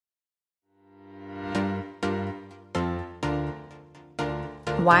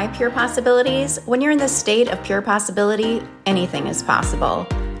Why pure possibilities? When you're in the state of pure possibility, anything is possible.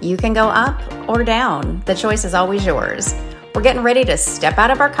 You can go up or down. The choice is always yours. We're getting ready to step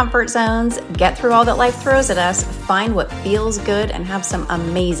out of our comfort zones, get through all that life throws at us, find what feels good, and have some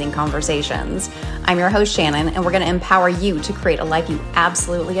amazing conversations. I'm your host, Shannon, and we're going to empower you to create a life you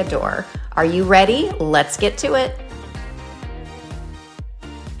absolutely adore. Are you ready? Let's get to it.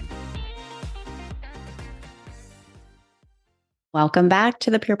 Welcome back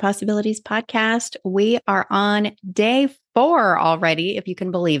to the Pure Possibilities podcast. We are on day 4 already, if you can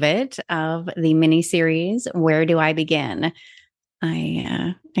believe it, of the mini series, Where Do I Begin?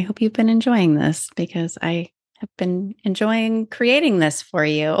 I hope you've been enjoying this because I have been enjoying creating this for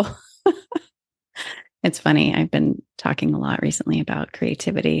you. It's funny. I've been talking a lot recently about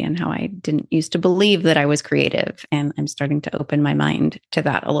creativity and how I didn't used to believe that I was creative. And I'm starting to open my mind to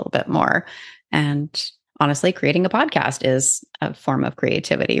that a little bit more. And honestly, creating a podcast is a form of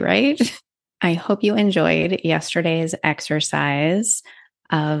creativity, right? I hope you enjoyed yesterday's exercise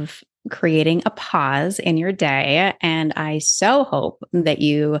of creating a pause in your day. And I so hope that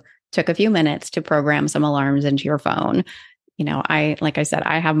you took a few minutes to program some alarms into your phone. Like I said,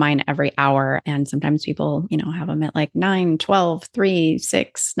 I have mine every hour, and sometimes people, have them at like 9, 12, 3,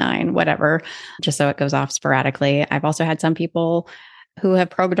 6, 9, whatever, just so it goes off sporadically. I've also had some people who have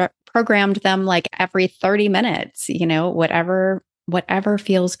programmed them like every 30 minutes, whatever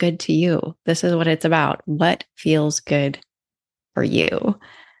feels good to you. This is what it's about. What feels good for you?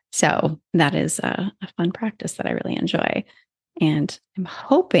 So that is a fun practice that I really enjoy. And I'm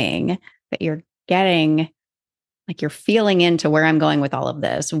hoping that you're feeling into where I'm going with all of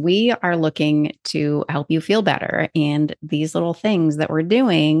this. We are looking to help you feel better. And these little things that we're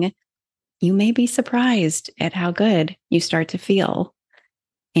doing, you may be surprised at how good you start to feel.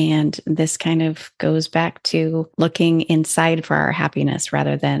 And this kind of goes back to looking inside for our happiness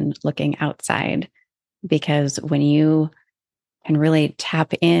rather than looking outside. Because when you can really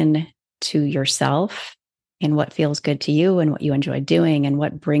tap in to yourself and what feels good to you and what you enjoy doing and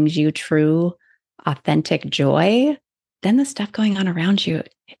what brings you true, authentic joy, then the stuff going on around you,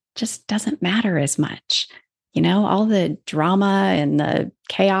 it just doesn't matter as much. All the drama and the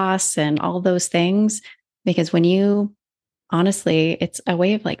chaos and all those things, because honestly, it's a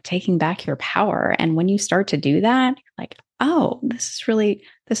way of like taking back your power. And when you start to do that, you're like, oh, this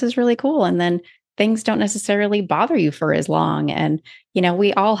is really cool. And then things don't necessarily bother you for as long. And,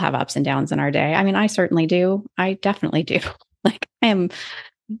 we all have ups and downs in our day. I mean, I certainly do. I definitely do. I'm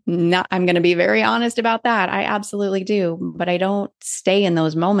going to be very honest about that. I absolutely do. But I don't stay in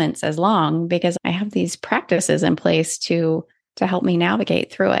those moments as long because I have these practices in place to help me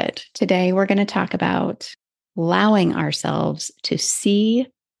navigate through it. Today, we're going to talk about allowing ourselves to see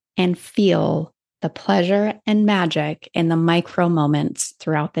and feel the pleasure and magic in the micro moments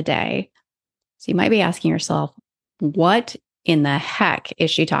throughout the day. So you might be asking yourself, what in the heck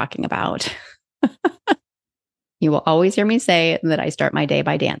is she talking about? You will always hear me say that I start my day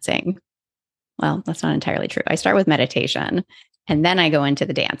by dancing. Well, that's not entirely true. I start with meditation and then I go into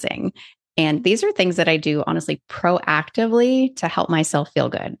the dancing. And these are things that I do, honestly, proactively to help myself feel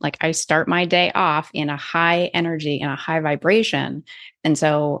good. Like I start my day off in a high energy and a high vibration. And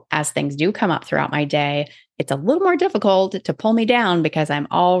so as things do come up throughout my day, it's a little more difficult to pull me down because I'm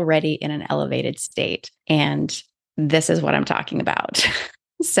already in an elevated state. And this is what I'm talking about.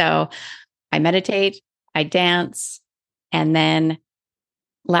 So I meditate, I dance, and then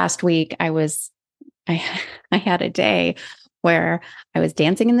last week I had a day where I was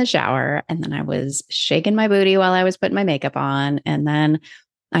dancing in the shower and then I was shaking my booty while I was putting my makeup on. And then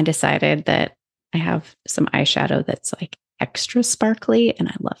I decided that I have some eyeshadow that's like extra sparkly and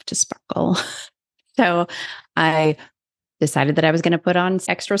I love to sparkle. So I decided that I was going to put on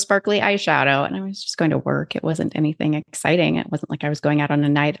extra sparkly eyeshadow and I was just going to work. It wasn't anything exciting. It wasn't like I was going out on a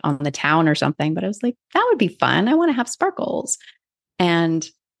night on the town or something, but I was like, that would be fun. I want to have sparkles. And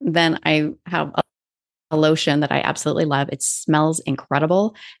then I have a lotion that I absolutely love. It smells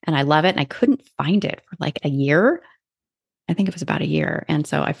incredible and I love it. And I couldn't find it for like a year. I think it was about a year. And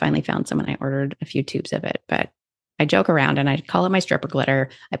so I finally found some and I ordered a few tubes of it, but I joke around and I call it my stripper glitter.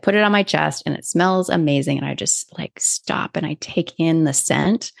 I put it on my chest and it smells amazing. And I just like stop and I take in the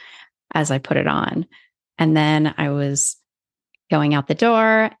scent as I put it on. And then I was going out the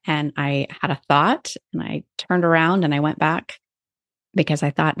door and I had a thought and I turned around and I went back because I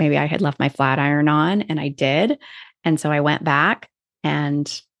thought maybe I had left my flat iron on and I did. And so I went back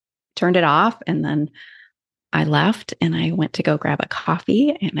and turned it off and then I left and I went to go grab a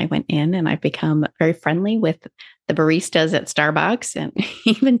coffee and I went in and I've become very friendly with the baristas at Starbucks. And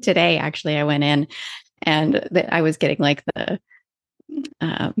even today, actually, I went in and I was getting like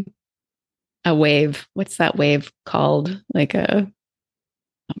um, a wave. What's that wave called? Like a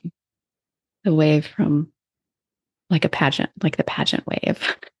wave from like a pageant, like the pageant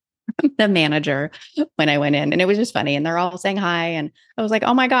wave. The manager when I went in, and it was just funny. And they're all saying hi. And I was like,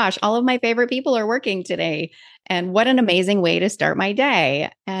 oh my gosh, all of my favorite people are working today. And what an amazing way to start my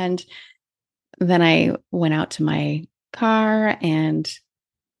day. And then I went out to my car and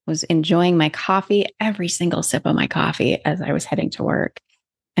was enjoying my coffee, every single sip of my coffee as I was heading to work.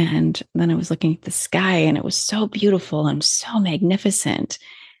 And then I was looking at the sky, and it was so beautiful and so magnificent.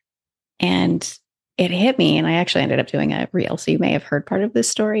 And it hit me, and I actually ended up doing a reel. So you may have heard part of this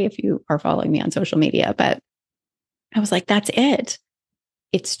story if you are following me on social media, but I was like, that's it.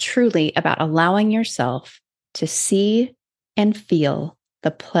 It's truly about allowing yourself to see and feel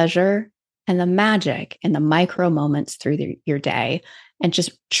the pleasure and the magic and the micro moments through your day, and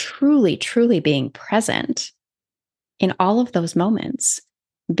just truly, truly being present in all of those moments,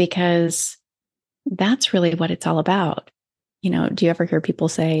 because that's really what it's all about. You know, do you ever hear people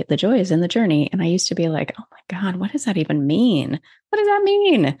say the joy is in the journey? And I used to be like, oh my God, what does that even mean? What does that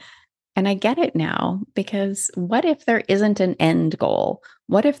mean? And I get it now, because what if there isn't an end goal?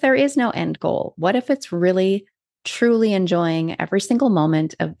 What if there is no end goal? What if it's really truly enjoying every single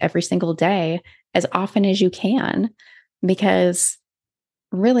moment of every single day as often as you can? Because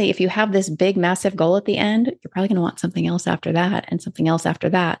really, if you have this big, massive goal at the end, you're probably going to want something else after that and something else after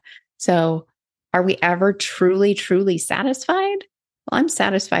that. So are we ever truly, truly satisfied? Well, I'm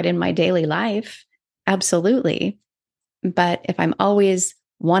satisfied in my daily life. Absolutely. But if I'm always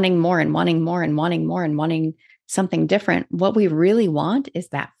wanting more and wanting more and wanting more and wanting something different, what we really want is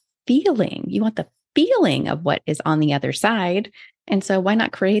that feeling. You want the feeling of what is on the other side. And so why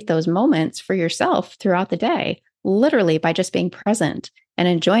not create those moments for yourself throughout the day, literally by just being present and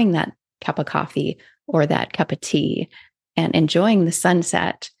enjoying that cup of coffee or that cup of tea, and enjoying the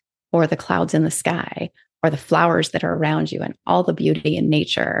sunset or the clouds in the sky or the flowers that are around you and all the beauty in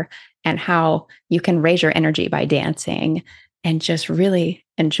nature, and how you can raise your energy by dancing and just really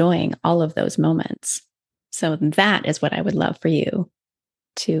enjoying all of those moments. So that is what I would love for you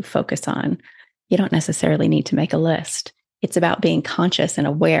to focus on. You don't necessarily need to make a list. It's about being conscious and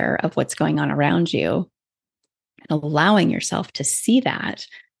aware of what's going on around you and allowing yourself to see that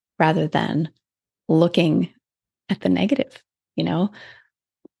rather than looking at the negative. You know,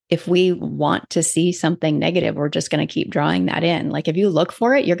 if we want to see something negative, we're just going to keep drawing that in. Like if you look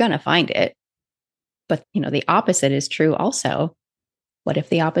for it, you're going to find it. But, you know, the opposite is true also. What if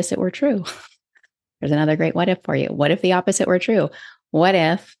the opposite were true? There's another great what if for you. What if the opposite were true? What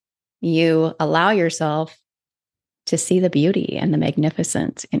if you allow yourself to see the beauty and the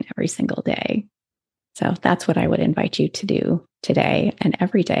magnificence in every single day? So that's what I would invite you to do today and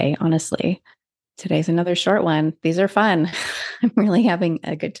every day, honestly. Today's another short one. These are fun. I'm really having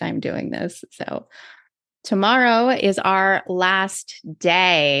a good time doing this. So tomorrow is our last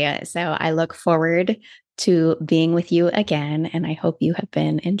day. So I look forward to being with you again. And I hope you have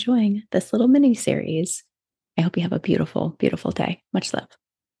been enjoying this little mini series. I hope you have a beautiful, beautiful day. Much love.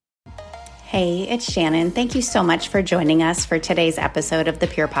 Hey, it's Shannon. Thank you so much for joining us for today's episode of the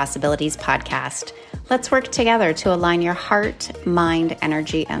Pure Possibilities podcast. Let's work together to align your heart, mind,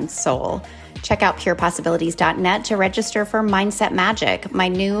 energy, and soul. Check out purepossibilities.net to register for Mindset Magic, my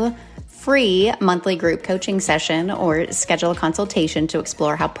new free monthly group coaching session, or schedule a consultation to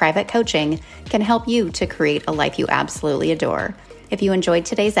explore how private coaching can help you to create a life you absolutely adore. If you enjoyed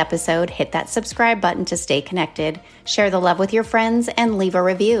today's episode, hit that subscribe button to stay connected, share the love with your friends, and leave a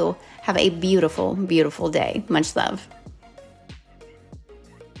review. Have a beautiful, beautiful day. Much love.